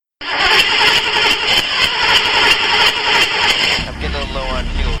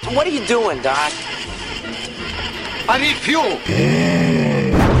you doing, Doc? I need fuel.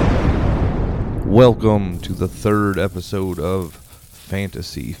 Welcome to the third episode of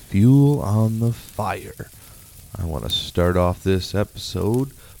Fantasy Fuel on the Fire. I want to start off this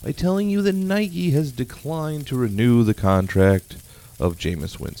episode by telling you that Nike has declined to renew the contract of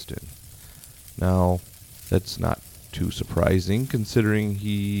Jameis Winston. Now, that's not too surprising considering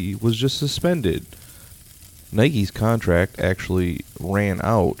he was just suspended. Nike's contract actually ran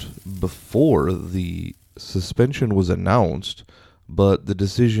out before the suspension was announced, but the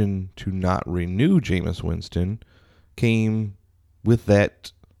decision to not renew Jameis Winston came with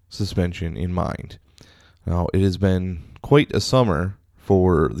that suspension in mind. Now, it has been quite a summer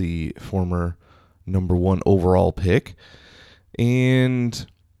for the former number one overall pick, and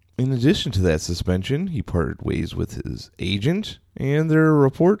in addition to that suspension, he parted ways with his agent, and there are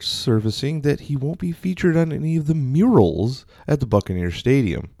reports surfacing that he won't be featured on any of the murals at the Buccaneers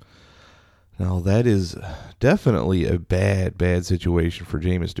Stadium. Now, that is definitely a bad situation for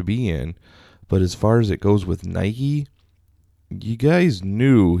Jameis to be in, but as far as it goes with Nike, you guys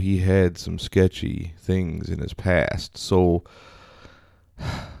knew he had some sketchy things in his past, so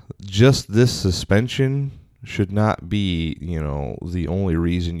just this suspension should not be, the only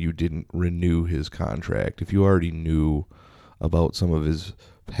reason you didn't renew his contract. If you already knew about some of his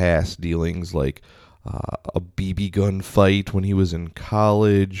past dealings, like a BB gun fight when he was in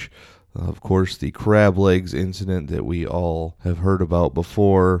college, of course, the crab legs incident that we all have heard about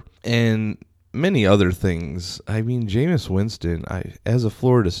before, and many other things. I mean, Jameis Winston, as a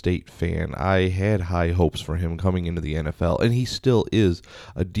Florida State fan, I had high hopes for him coming into the NFL, and he still is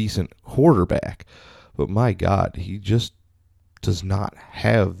a decent quarterback. But my God, he just does not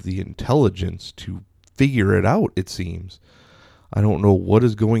have the intelligence to figure it out, it seems. I don't know what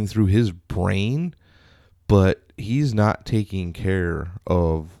is going through his brain, but he's not taking care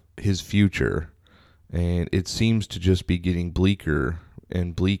of his future, and it seems to just be getting bleaker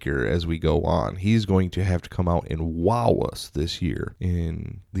and bleaker as we go on. He's going to have to come out and wow us this year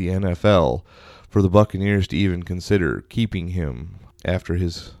in the NFL for the Buccaneers to even consider keeping him after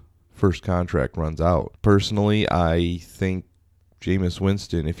his first contract runs out. Personally, I think Jameis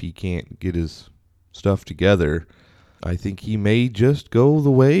Winston, if he can't get his stuff together, I think he may just go the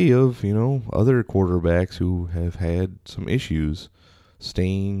way of, other quarterbacks who have had some issues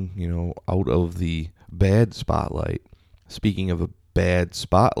staying, out of the bad spotlight. Speaking of a bad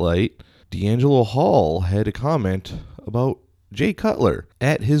spotlight, D'Angelo Hall had a comment about Jay Cutler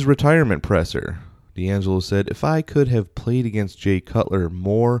at his retirement presser. D'Angelo said, "If I could have played against Jay Cutler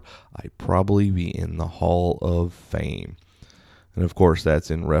more, I'd probably be in the Hall of Fame." And of course, that's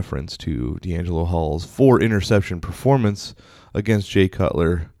in reference to D'Angelo Hall's 4-interception performance against Jay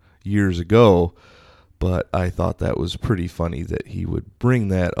Cutler years ago. But I thought that was pretty funny that he would bring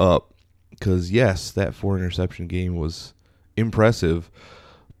that up because, yes, that 4-interception game was impressive,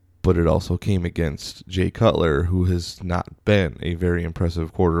 but it also came against Jay Cutler, who has not been a very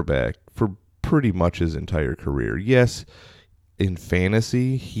impressive quarterback for pretty much his entire career. Yes, in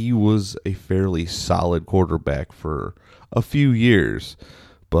fantasy, he was a fairly solid quarterback for a few years,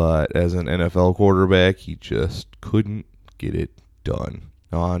 but as an NFL quarterback, he just couldn't get it done.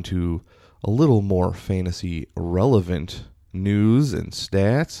 Now on to a little more fantasy relevant news and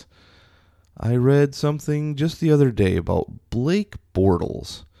stats. I read something just the other day about Blake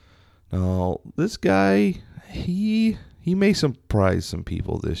Bortles. Now, this guy, he may surprise some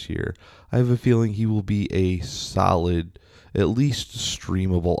people this year. I have a feeling he will be a solid, at least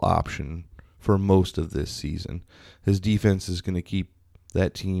streamable option for most of this season. His defense is going to keep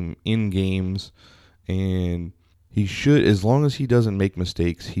that team in games, and he should, as long as he doesn't make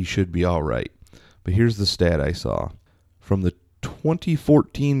mistakes, he should be all right. But here's the stat I saw. From the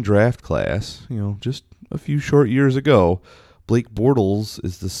 2014 draft class, just a few short years ago, Blake Bortles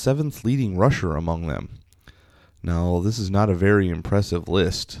is the 7th leading rusher among them. Now, this is not a very impressive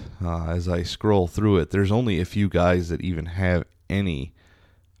list. As I scroll through it, there's only a few guys that even have any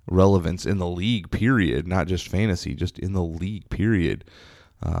relevance in the league, period, not just fantasy, just in the league, period.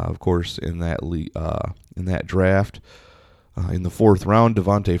 Of course, in that draft, in the 4th round,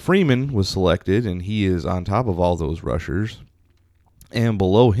 Devontae Freeman was selected, and he is on top of all those rushers. And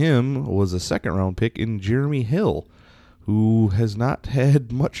below him was a 2nd-round pick in Jeremy Hill, who has not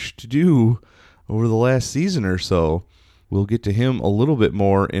had much to do over the last season or so. We'll get to him a little bit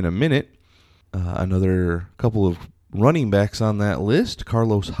more in a minute. Another couple of running backs on that list,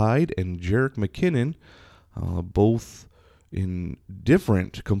 Carlos Hyde and Jerick McKinnon, both in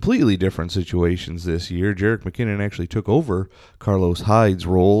completely different situations this year. Jerick McKinnon actually took over Carlos Hyde's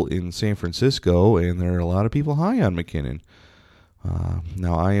role in San Francisco, and there are a lot of people high on McKinnon.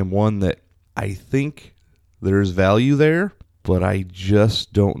 Now, I am one that I think there's value there, but I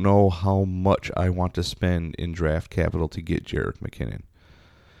just don't know how much I want to spend in draft capital to get Jerick McKinnon.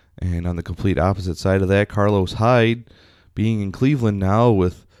 And on the complete opposite side of that, Carlos Hyde, being in Cleveland now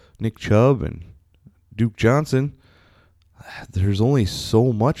with Nick Chubb and Duke Johnson, there's only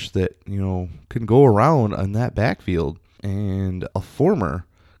so much that, can go around on that backfield. And a former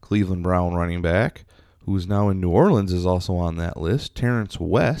Cleveland Brown running back who is now in New Orleans is also on that list, Terrence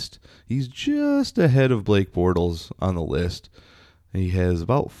West. He's just ahead of Blake Bortles on the list. He has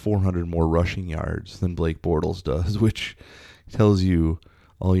about 400 more rushing yards than Blake Bortles does, which tells you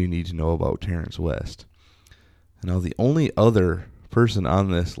all you need to know about Terrence West. Now, the only other person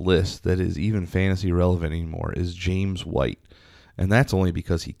on this list that is even fantasy relevant anymore is James White, and that's only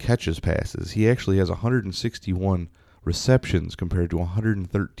because he catches passes. He actually has 161 receptions compared to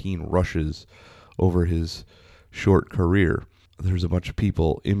 113 rushes over his short career. There's a bunch of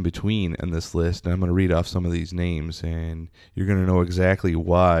people in between in this list, and I'm going to read off some of these names, and you're going to know exactly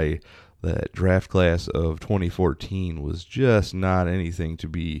why that draft class of 2014 was just not anything to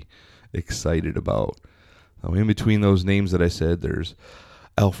be excited about. Now, in between those names that I said, there's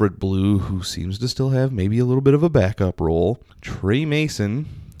Alfred Blue, who seems to still have maybe a little bit of a backup role. Trey Mason,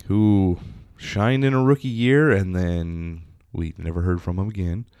 who shined in a rookie year, and then we never heard from him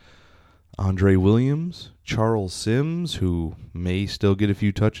again. Andre Williams, Charles Sims, who may still get a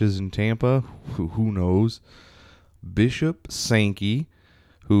few touches in Tampa, who knows. Bishop Sankey,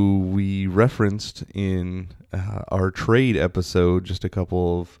 who we referenced in our trade episode just a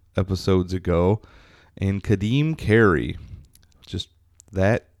couple of episodes ago, and Kadeem Carey. Just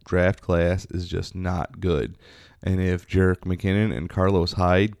that draft class is just not good. And if Jerick McKinnon and Carlos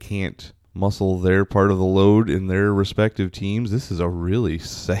Hyde can't muscle their part of the load in their respective teams, this is a really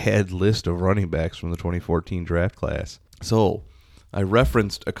sad list of running backs from the 2014 draft class. So I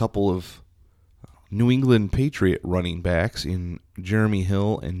referenced a couple of New England Patriot running backs in Jeremy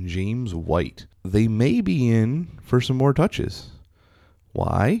Hill and James White. They may be in for some more touches.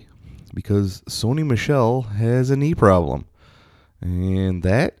 Why? Because Sony Michel has a knee problem, and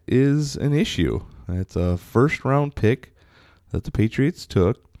that is an issue. That's a first-round pick that the Patriots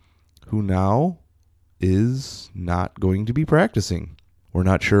took, who now is not going to be practicing. We're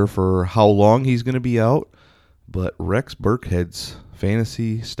not sure for how long he's going to be out, but Rex Burkhead's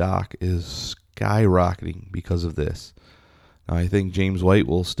fantasy stock is skyrocketing because of this. Now, I think James White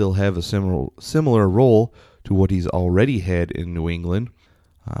will still have a similar role to what he's already had in New England.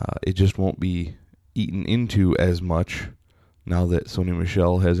 It just won't be eaten into as much now that Sony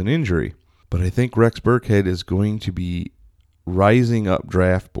Michel has an injury. But I think Rex Burkhead is going to be rising up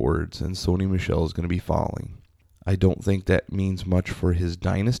draft boards, and Sony Michel is going to be falling. I don't think that means much for his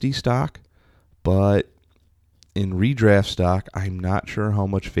dynasty stock, but in redraft stock, I'm not sure how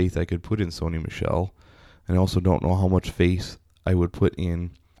much faith I could put in Sony Michel, and I also don't know how much faith I would put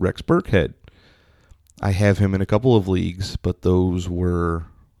in Rex Burkhead. I have him in a couple of leagues, but those were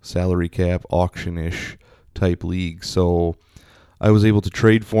salary cap, auction-ish type leagues, so I was able to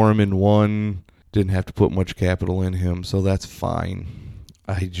trade for him in one. Didn't have to put much capital in him, so that's fine.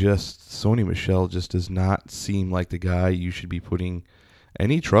 Sony Michel just does not seem like the guy you should be putting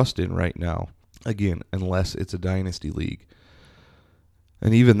any trust in right now. Again, unless it's a dynasty league.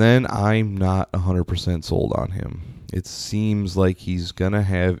 And even then, I'm not 100% sold on him. It seems like he's going to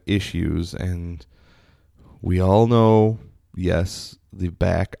have issues, and we all know, yes, the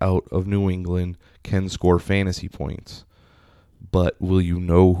back out of New England can score fantasy points. But will you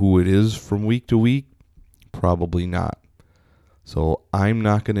know who it is from week to week? Probably not. So I'm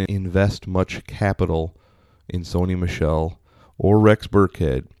not going to invest much capital in Sony Michel or Rex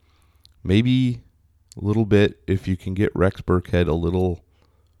Burkhead. Maybe a little bit if you can get Rex Burkhead a little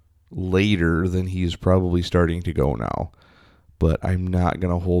later than he's probably starting to go now. But I'm not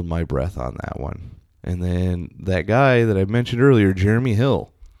going to hold my breath on that one. And then that guy that I mentioned earlier, Jeremy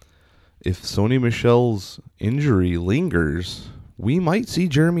Hill. If Sony Michel's injury lingers, we might see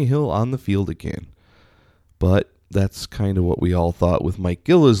Jeremy Hill on the field again. But that's kind of what we all thought with Mike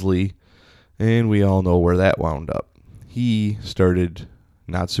Gillislee, and we all know where that wound up. He started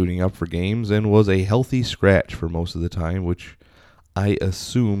not suiting up for games and was a healthy scratch for most of the time, which I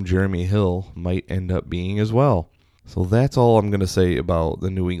assume Jeremy Hill might end up being as well. So that's all I'm going to say about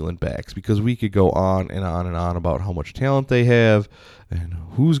the New England backs, because we could go on and on and on about how much talent they have and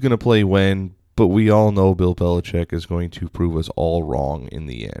who's going to play when, but we all know Bill Belichick is going to prove us all wrong in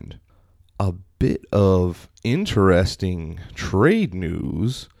the end. A bit of interesting trade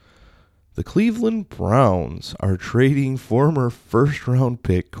news. The Cleveland Browns are trading former first-round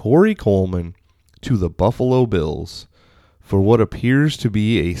pick Corey Coleman to the Buffalo Bills for what appears to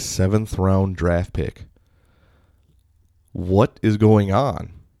be a 7th round draft pick. What is going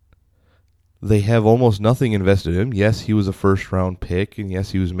on? They have almost nothing invested in him. Yes, he was a first-round pick, and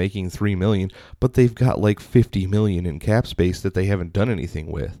yes, he was making $3 million, but they've got like $50 million in cap space that they haven't done anything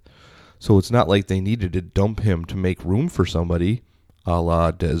with. So it's not like they needed to dump him to make room for somebody, a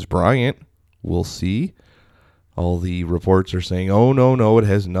la Dez Bryant. We'll see. All the reports are saying, oh, no, it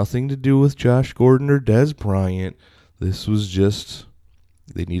has nothing to do with Josh Gordon or Dez Bryant. This was just,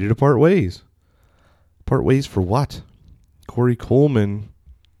 they needed to part ways. Part ways for what? Corey Coleman,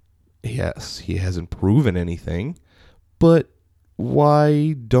 yes, he hasn't proven anything, but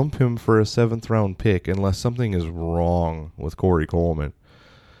why dump him for a 7th round pick unless something is wrong with Corey Coleman?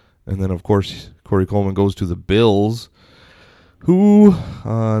 And then, of course, Corey Coleman goes to the Bills, who,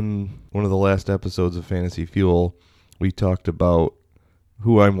 on one of the last episodes of Fantasy Fuel, we talked about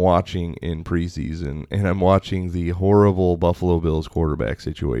who I'm watching in preseason, and I'm watching the horrible Buffalo Bills quarterback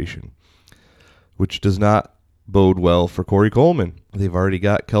situation, which does not bode well for Corey Coleman. They've already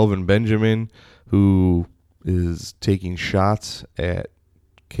got Kelvin Benjamin, who is taking shots at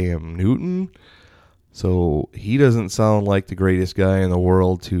Cam Newton, so he doesn't sound like the greatest guy in the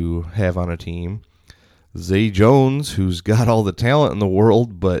world to have on a team. Zay Jones, who's got all the talent in the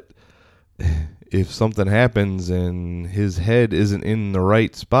world, but if something happens and his head isn't in the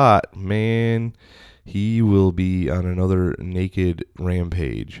right spot, man, he will be on another naked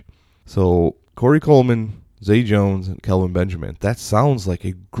rampage. So Corey Coleman, Zay Jones, and Kelvin Benjamin, that sounds like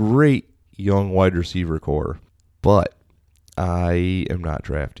a great young wide receiver core, but I am not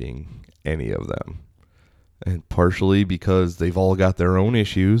drafting any of them. And partially because they've all got their own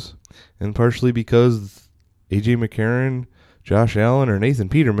issues, and partially because A.J. McCarron, Josh Allen, or Nathan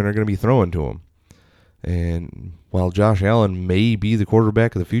Peterman are going to be throwing to him. And while Josh Allen may be the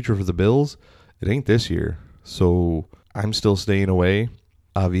quarterback of the future for the Bills, it ain't this year. So I'm still staying away.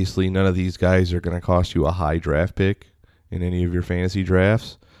 Obviously, none of these guys are going to cost you a high draft pick in any of your fantasy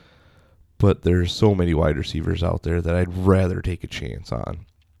drafts. But there's so many wide receivers out there that I'd rather take a chance on.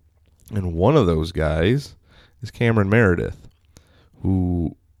 And one of those guys is Cameron Meredith,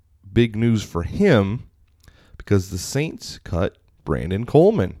 who, big news for him, because the Saints cut Brandon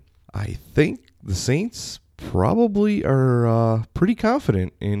Coleman. I think the Saints probably are pretty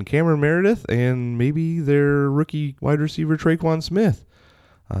confident in Cameron Meredith and maybe their rookie wide receiver Traquan Smith,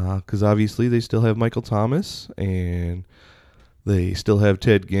 because obviously they still have Michael Thomas and they still have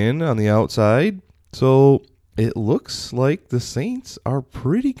Ted Ginn on the outside. So it looks like the Saints are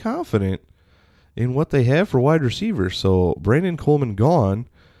pretty confident in what they have for wide receivers. So Brandon Coleman gone.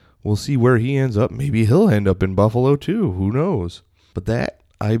 We'll see where he ends up. Maybe he'll end up in Buffalo too. Who knows? But that,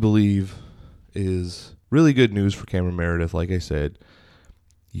 I believe, is really good news for Cameron Meredith. Like I said,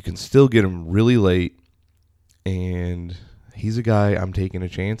 you can still get him really late, and he's a guy I'm taking a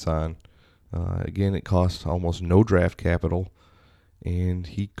chance on. Again, it costs almost no draft capital, and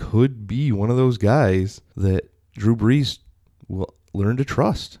he could be one of those guys that Drew Brees will learn to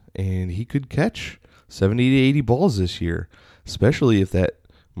trust, and he could catch 70 to 80 balls this year, especially if that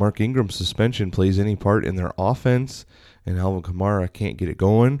Mark Ingram suspension plays any part in their offense and Alvin Kamara can't get it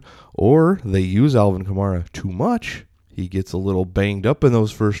going, or they use Alvin Kamara too much. He gets a little banged up in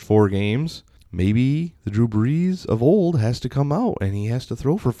those first 4 games. Maybe the Drew Brees of old has to come out and he has to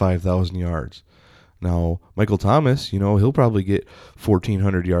throw for 5,000 yards. Now, Michael Thomas, he'll probably get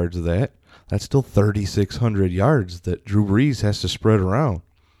 1,400 yards of that. That's still 3,600 yards that Drew Brees has to spread around.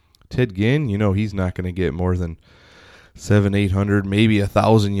 Ted Ginn, he's not going to get more than 700-800, maybe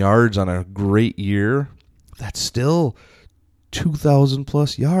 1,000 yards on a great year. That's still 2,000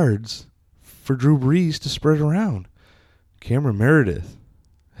 plus yards for Drew Brees to spread around. Cameron Meredith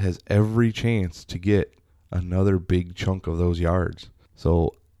has every chance to get another big chunk of those yards.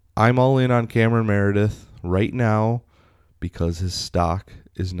 So I'm all in on Cameron Meredith right now because his stock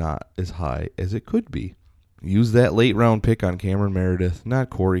is not as high as it could be. Use that late round pick on Cameron Meredith, not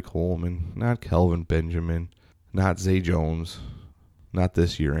Corey Coleman, not Kelvin Benjamin, not Zay Jones, not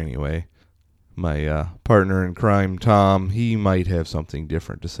this year anyway. My partner in crime, Tom, he might have something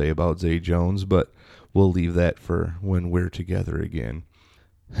different to say about Zay Jones, but we'll leave that for when we're together again.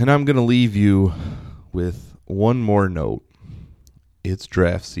 And I'm going to leave you with one more note. It's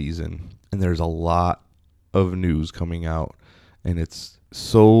draft season, and there's a lot of news coming out, and it's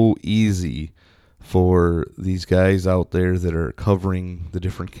so easy for these guys out there that are covering the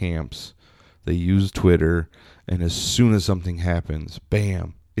different camps. They use Twitter, and as soon as something happens,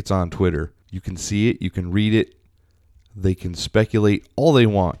 bam, it's on Twitter. You can see it, you can read it, they can speculate all they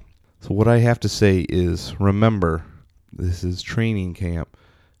want. So what I have to say is, remember, this is training camp,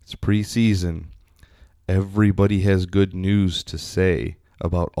 it's preseason. everybody has good news to say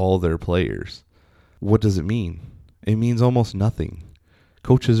about all their players. What does it mean? It means almost nothing.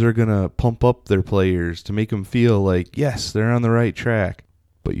 Coaches are going to pump up their players to make them feel like, yes, they're on the right track.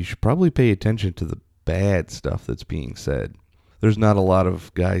 But you should probably pay attention to the bad stuff that's being said. There's not a lot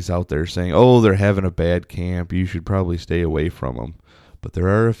of guys out there saying, oh, they're having a bad camp, you should probably stay away from them. But there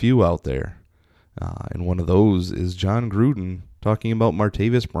are a few out there. And one of those is John Gruden talking about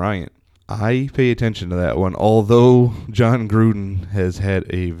Martavis Bryant. I pay attention to that one, although John Gruden has had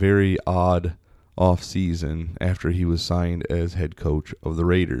a very odd offseason after he was signed as head coach of the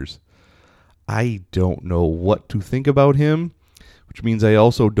Raiders. I don't know what to think about him, which means I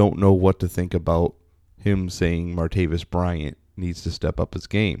also don't know what to think about him saying Martavis Bryant needs to step up his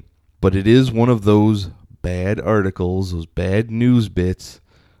game. But it is one of those bad articles, those bad news bits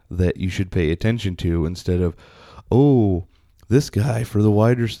that you should pay attention to instead of, oh, this guy for the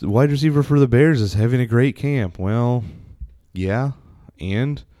wide receiver for the Bears is having a great camp. Well, yeah,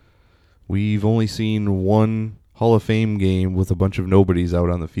 and we've only seen one Hall of Fame game with a bunch of nobodies out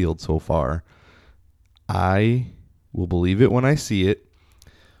on the field so far. I will believe it when I see it,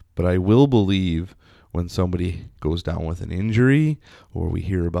 but I will believe when somebody goes down with an injury or we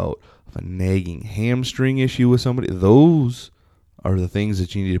hear about a nagging hamstring issue with somebody. Those are the things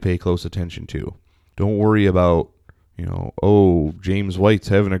that you need to pay close attention to. Don't worry about, oh, James White's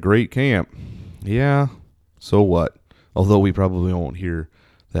having a great camp. Yeah, so what? Although we probably won't hear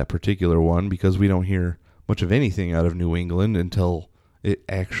that particular one because we don't hear much of anything out of New England until it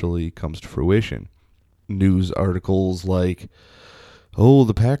actually comes to fruition. News articles like, oh,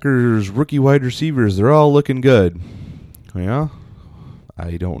 the Packers rookie wide receivers, they're all looking good. Yeah,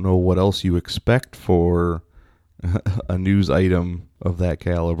 I don't know what else you expect for a news item of that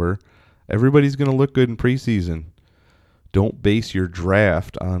caliber. Everybody's going to look good in preseason. Don't base your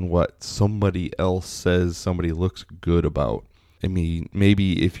draft on what somebody else says somebody looks good about. I mean,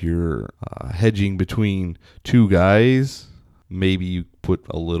 maybe if you're hedging between two guys, maybe you put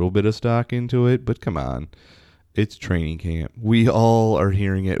a little bit of stock into it, but come on. It's training camp. We all are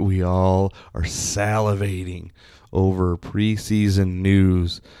hearing it. We all are salivating over preseason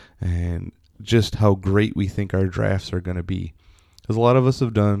news and just how great we think our drafts are going to be. Because a lot of us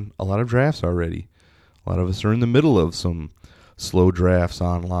have done a lot of drafts already. A lot of us are in the middle of some slow drafts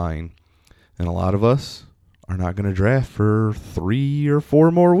online. And a lot of us are not going to draft for 3 or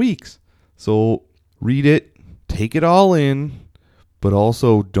 4 more weeks. So read it, take it all in, but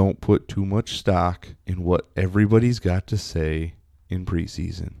also don't put too much stock in what everybody's got to say in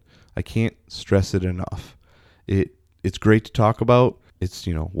preseason. I can't stress it enough. It's great to talk about. It's,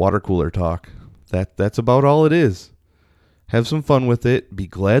 water cooler talk. That's about all it is. Have some fun with it. Be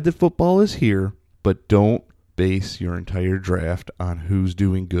glad that football is here, but don't base your entire draft on who's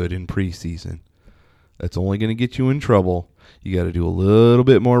doing good in preseason. That's only going to get you in trouble. You got to do a little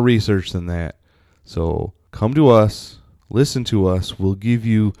bit more research than that. So come to us, listen to us. We'll give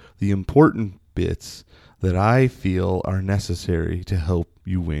you the important bits that I feel are necessary to help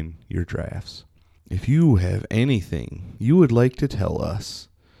you win your drafts. If you have anything you would like to tell us,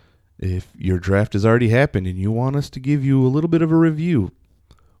 if your draft has already happened and you want us to give you a little bit of a review,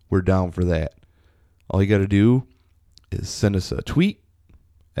 we're down for that. All you got to do is send us a tweet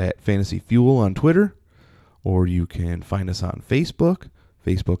at Fantasy Fuel on Twitter, or you can find us on Facebook,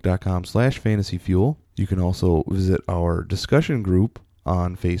 facebook.com/fantasyfuel. You can also visit our discussion group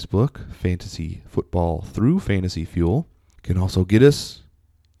on Facebook, Fantasy Football Through Fantasy Fuel. You can also get us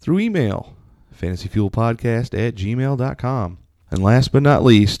through email, fantasyfuelpodcast@gmail.com. And last but not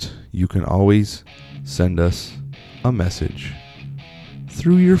least, you can always send us a message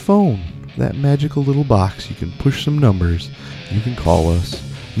through your phone. That magical little box. You can push some numbers. You can call us.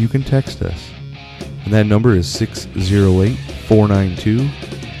 You can text us. And that number is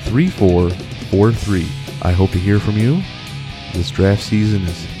 608-492-3443. I hope to hear from you. This draft season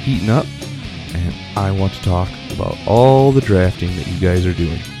is heating up, and I want to talk about all the drafting that you guys are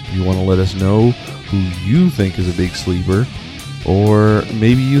doing. You want to let us know who you think is a big sleeper, or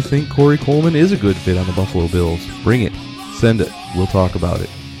maybe you think Corey Coleman is a good fit on the Buffalo Bills. Bring it. Send it. We'll talk about it.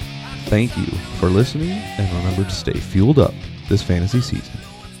 Thank you for listening, and remember to stay fueled up this fantasy season.